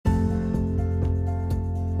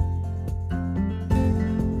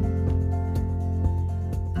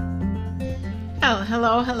Well,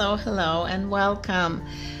 hello, and welcome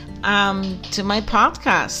to my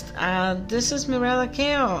podcast. This is Mirella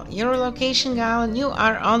Kale, your location gal, and you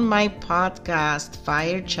are on my podcast,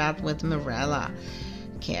 Fire Chat with Mirella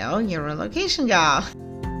Kale, your location gal.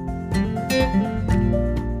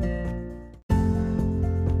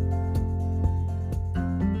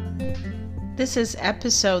 This is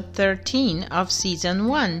episode 13 of season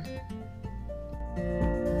 1.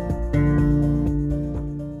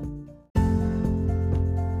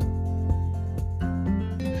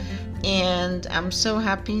 And I'm so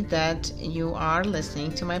happy that you are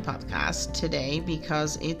listening to my podcast today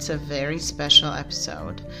because it's a very special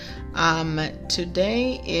episode.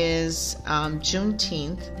 Today is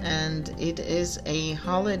Juneteenth, and it is a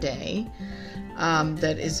holiday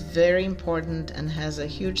that is very important and has a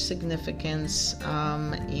huge significance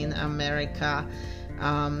in America.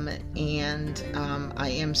 I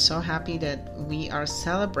am so happy that we are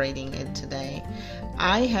celebrating it today.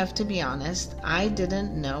 I have to be honest, I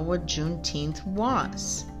didn't know what Juneteenth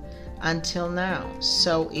was until now.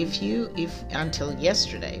 So until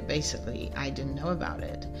yesterday, basically, I didn't know about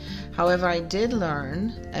it. However, I did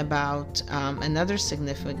learn about another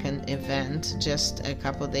significant event just a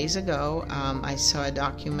couple of days ago. I saw a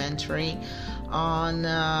documentary on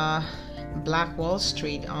Black Wall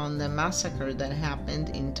Street on the massacre that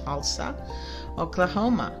happened in Tulsa,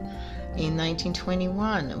 Oklahoma in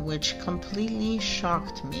 1921, which completely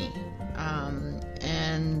shocked me.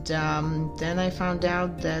 Then I found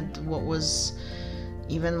out that what was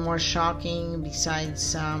even more shocking,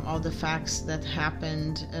 besides all the facts that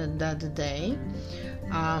happened that day,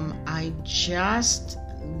 I just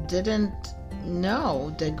didn't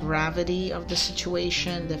know the gravity of the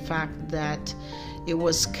situation, the fact that it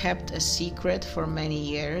was kept a secret for many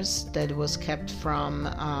years, that it was kept from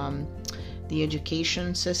the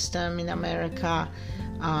education system in America.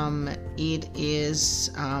 It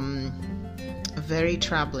is very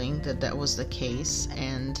troubling that was the case,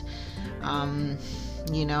 and I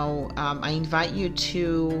invite you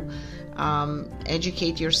to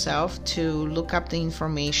educate yourself, to look up the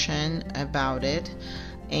information about it,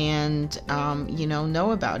 and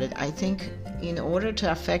know about it. I think in order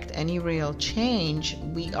to affect any real change,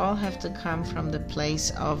 we all have to come from the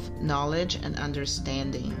place of knowledge and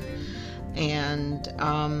understanding. And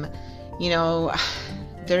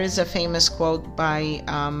there is a famous quote by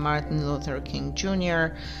Martin Luther King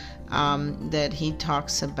Jr. That he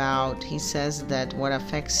talks about. He says that what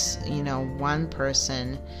affects one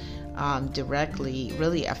person directly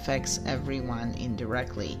really affects everyone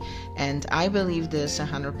indirectly, and I believe this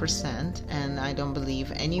 100%, and I don't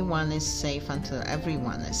believe anyone is safe until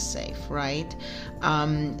everyone is safe, right?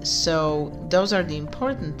 So those are the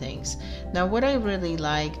important things. Now, what I really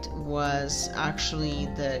liked was actually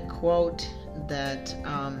the quote that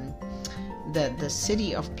the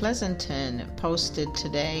city of Pleasanton posted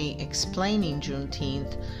today explaining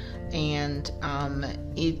Juneteenth. And I'm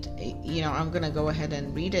going to go ahead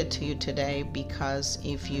and read it to you today, because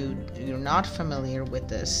if you're not familiar with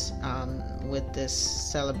this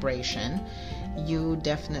celebration, you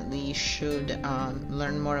definitely should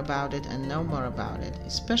learn more about it and know more about it,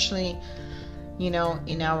 especially in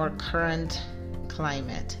our current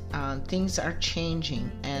climate. Things are changing,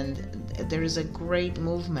 and there is a great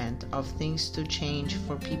movement of things to change,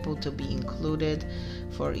 for people to be included,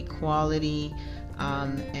 for equality.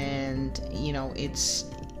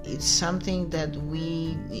 It's something that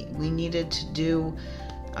we needed to do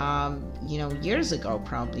years ago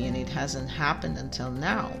probably, and it hasn't happened until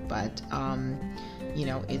now, but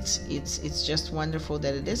it's just wonderful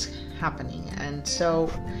that it is happening. And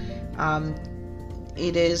so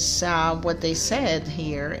it is what they said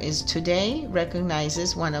here is: today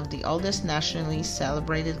recognizes one of the oldest nationally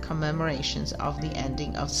celebrated commemorations of the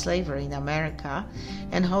ending of slavery in America,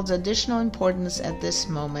 and holds additional importance at this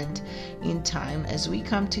moment in time as we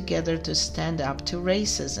come together to stand up to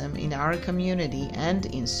racism in our community and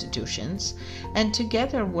institutions, and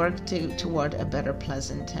together work toward a better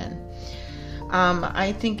Pleasanton.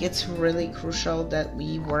 I think it's really crucial that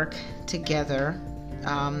we work together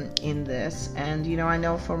in this, and I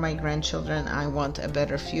know for my grandchildren I want a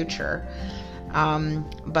better future,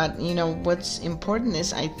 but what's important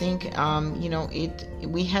is, I think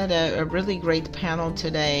we had a really great panel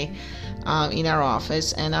today in our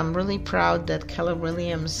office, and I'm really proud that Keller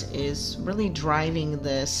Williams is really driving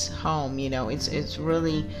this home. It's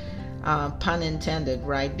really pun intended,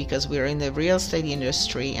 right? Because we're in the real estate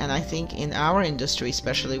industry, and I think in our industry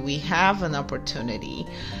especially, we have an opportunity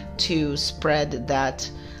to spread that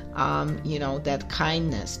that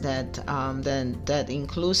kindness, that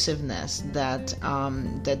inclusiveness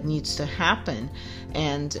that needs to happen,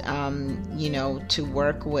 and to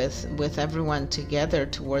work with everyone together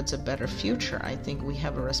towards a better future. I think we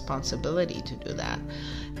have a responsibility to do that.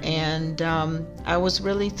 And I was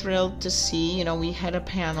really thrilled to see, we had a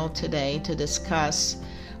panel today to discuss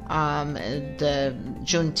the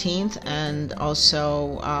Juneteenth, and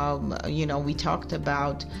also we talked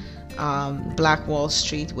about Black Wall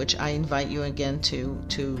Street, which I invite you again to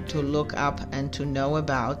look up and to know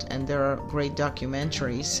about. And there are great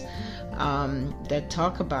documentaries that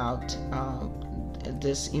talk about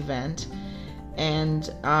this event. And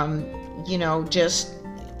just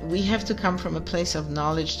we have to come from a place of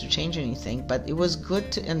knowledge to change anything. But it was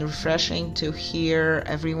good and refreshing to hear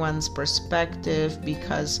everyone's perspective,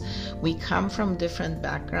 because we come from different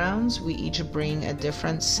backgrounds. We each bring a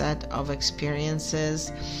different set of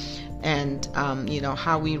experiences, and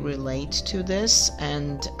how we relate to this.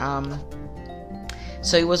 And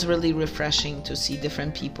so it was really refreshing to see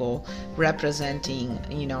different people representing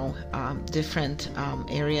different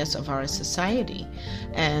areas of our society,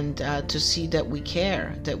 and to see that we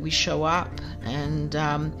care, that we show up. And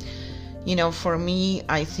for me,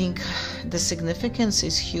 I think the significance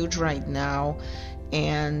is huge right now.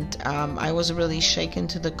 And I was really shaken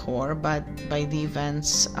to the core by the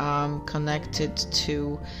events connected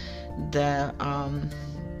to the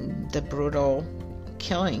brutal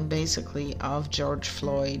killing, basically, of George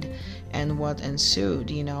Floyd, and what ensued,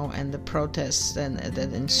 and the protests that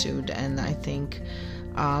ensued. And I think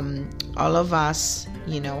all of us,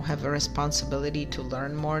 have a responsibility to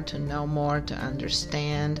learn more, to know more, to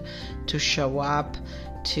understand, to show up,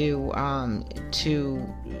 to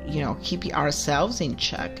keep ourselves in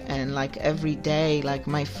check. And like every day, like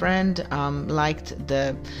my friend liked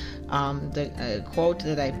the quote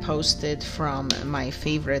that I posted from my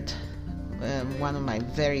favorite, one of my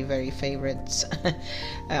very, very favorites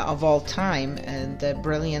of all time, and the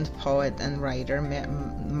brilliant poet and writer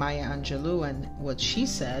Maya Angelou. And what she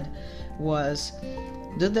said was,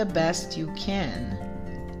 do the best you can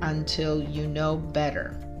until you know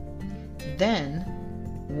better. Then,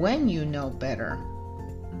 when you know better,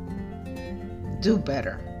 do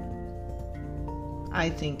better. I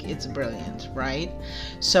think it's brilliant, right?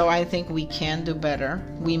 So I think we can do better.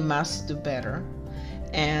 We must do better.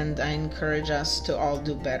 And I encourage us to all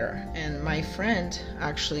do better. And my friend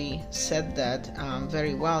actually said that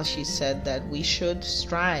very well. She said that we should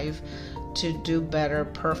strive to do better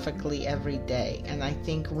perfectly every day. And I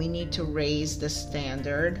think we need to raise the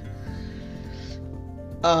standard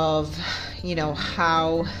of,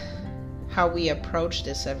 how we approach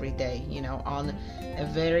this every day, on a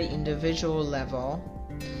very individual level,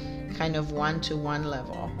 kind of one-to-one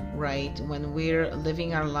level, right? When we're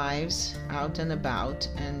living our lives out and about,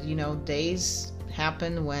 and days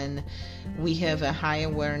happen when we have a high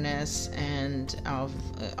awareness and of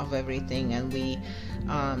everything, and we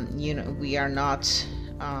we are not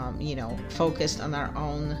focused on our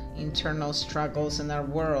own internal struggles in our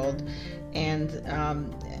world, and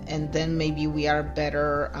then maybe we are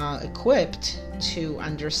better equipped to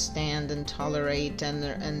understand and tolerate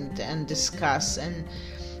and discuss and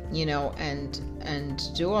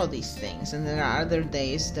and do all these things. And there are other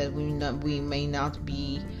days that we may not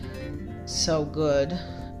be so good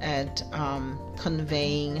at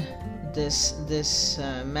conveying this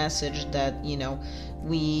message that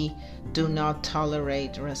we do not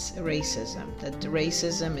tolerate racism, that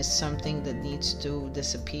racism is something that needs to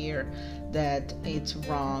disappear, that it's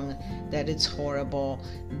wrong, that it's horrible,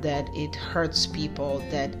 that it hurts people,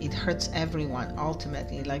 that it hurts everyone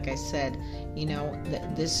ultimately. Like I said,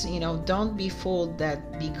 don't be fooled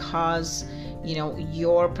that because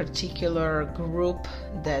your particular group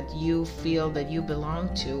that you feel that you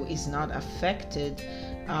belong to is not affected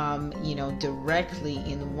directly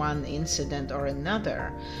in one incident or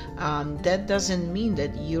another. That doesn't mean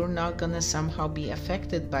that you're not going to somehow be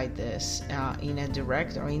affected by this in a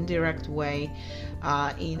direct or indirect way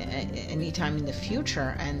any time in the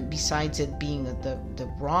future. And besides it being the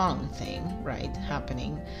wrong thing, right,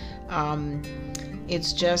 happening,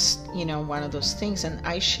 it's just one of those things. And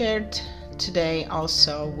I shared today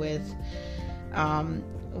also with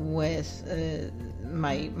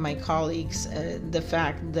my colleagues the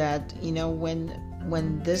fact that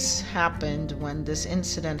when this happened, when this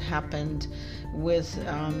incident happened with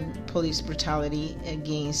police brutality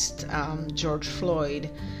against George Floyd,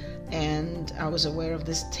 and I was aware of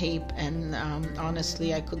this tape, and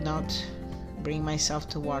honestly I could not bring myself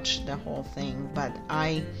to watch the whole thing, but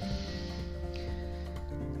I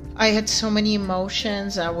I had so many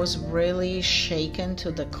emotions. I was really shaken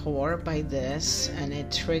to the core by this, and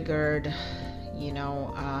it triggered,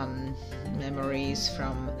 memories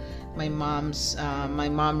from my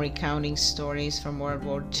mom recounting stories from World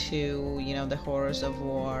War II, the horrors of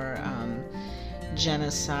war,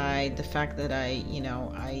 genocide, the fact that I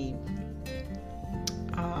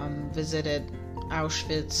visited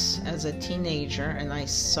Auschwitz as a teenager and I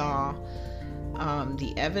saw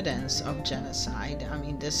the evidence of genocide. I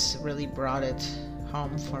mean, this really brought it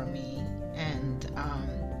home for me. And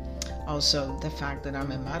also the fact that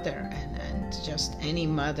I'm a mother, and just any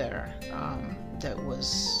mother that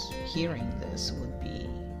was hearing this would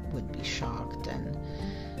be shocked, and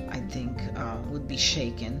I think would be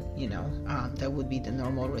shaken. That would be the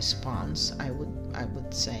normal response, I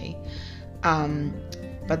would say.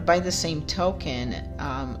 But by the same token,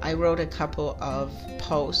 I wrote a couple of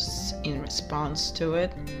posts in response to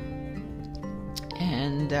it,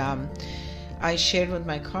 and I shared with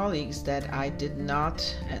my colleagues that I did not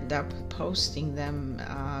end up posting them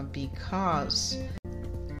because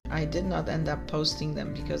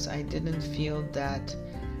I didn't feel that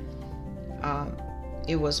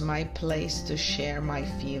it was my place to share my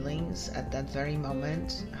feelings at that very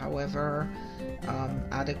moment, however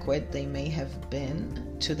adequate they may have been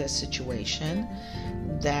to the situation,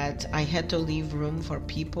 that I had to leave room for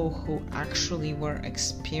people who actually were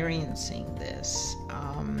experiencing this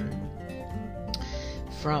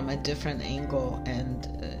from a different angle, and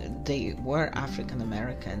they were African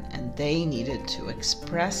American, and they needed to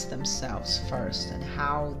express themselves first and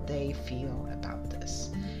how they feel about this.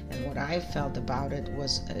 And what I felt about it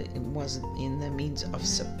was in the means of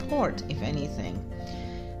support, if anything,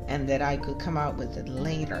 and that I could come out with it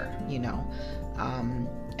later,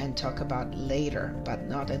 and talk about later, but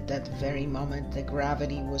not at that very moment. The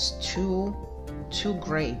gravity was too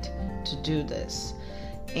great to do this.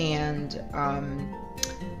 And I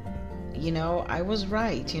was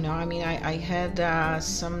right. I had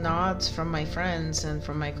some nods from my friends and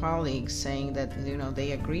from my colleagues saying that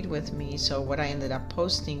they agreed with me. So what I ended up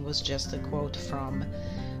posting was just a quote from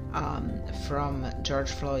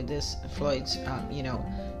George Floyd's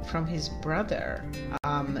from his brother,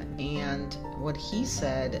 and what he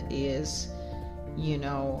said is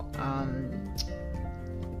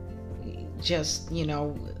just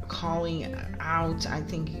calling out, I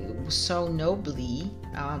think so nobly,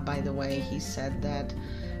 by the way, he said that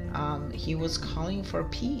he was calling for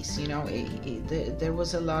peace. There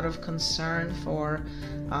was a lot of concern for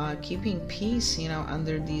keeping peace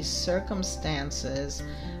under these circumstances,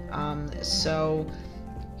 so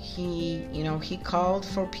he called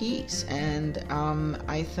for peace. And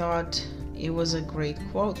I thought it was a great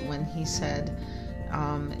quote when he said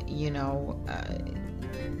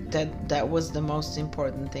that was the most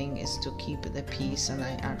important thing, is to keep the peace. And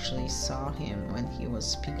I actually saw him when he was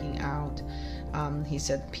speaking out. He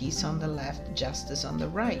said peace on the left, justice on the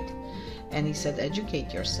right, and he said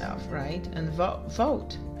educate yourself, right, and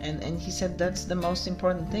vote. And he said that's the most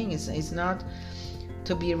important thing. It's not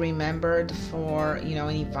to be remembered for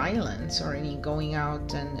any violence or any going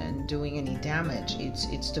out and doing any damage.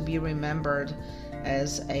 It's to be remembered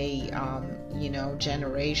as a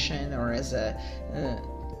generation, or as a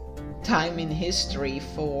time in history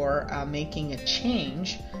for making a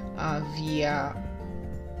change via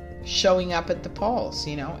showing up at the polls,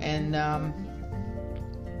 and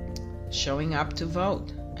showing up to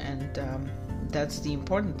vote. And that's the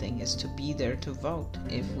important thing, is to be there to vote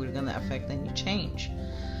if we're going to affect any change.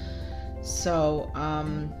 So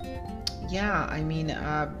I'm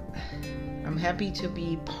happy to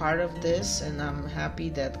be part of this, and I'm happy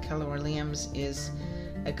that Keller Williams is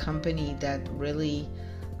a company that really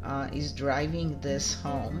is driving this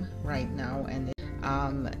home right now. And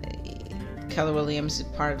Keller Williams is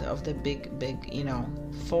part of the big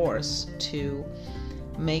force to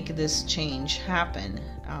make this change happen,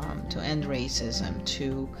 to end racism,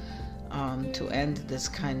 to end this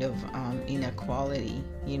kind of inequality,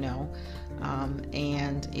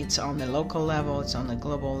 and it's on the local level, it's on the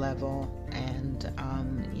global level, and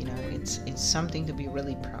it's something to be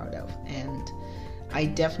really proud of. And I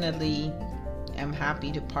definitely am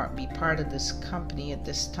happy to be part of this company at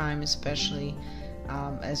this time, especially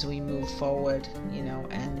as we move forward,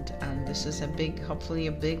 and this is hopefully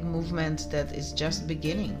a big movement that is just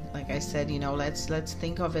beginning. Like I said, let's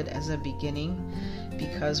think of it as a beginning,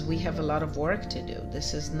 because we have a lot of work to do.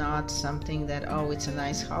 This is not something that, it's a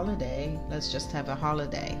nice holiday, let's just have a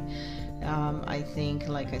holiday. I think,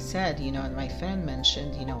 like I said, and my friend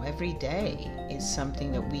mentioned, every day is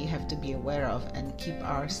something that we have to be aware of and keep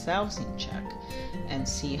ourselves in check and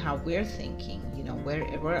see how we're thinking,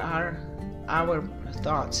 where are our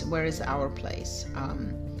thoughts? Where is our place?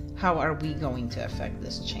 How are we going to affect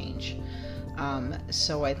this change?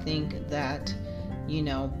 So I think that,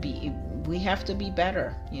 we have to be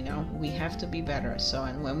better, we have to be better. So,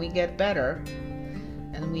 and when we get better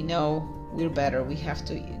and we know we're better, we have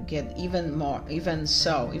to get even more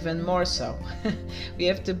so. We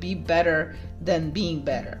have to be better than being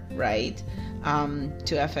better, right?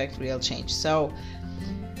 To affect real change. So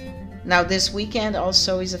now this weekend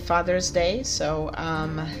also is a Father's Day. So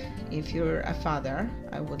if you're a father,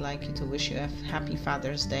 I would like you to wish you a happy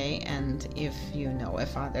Father's Day. And if you know a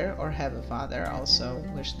father or have a father, also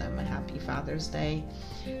wish them a happy Father's Day.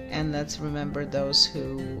 And let's remember those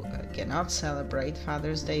who cannot celebrate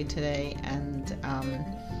Father's Day today, and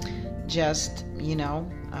just,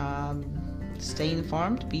 stay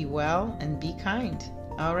informed, be well, and be kind.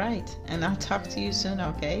 All right. And I'll talk to you soon,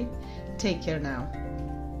 okay? Take care now.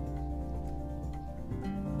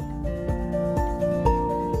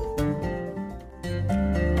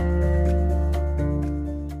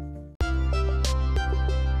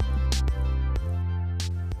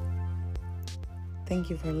 Thank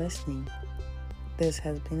you for listening. This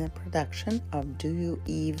has been a production of Do You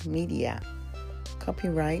Eve Media.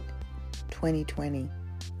 Copyright 2020.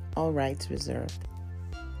 All rights reserved.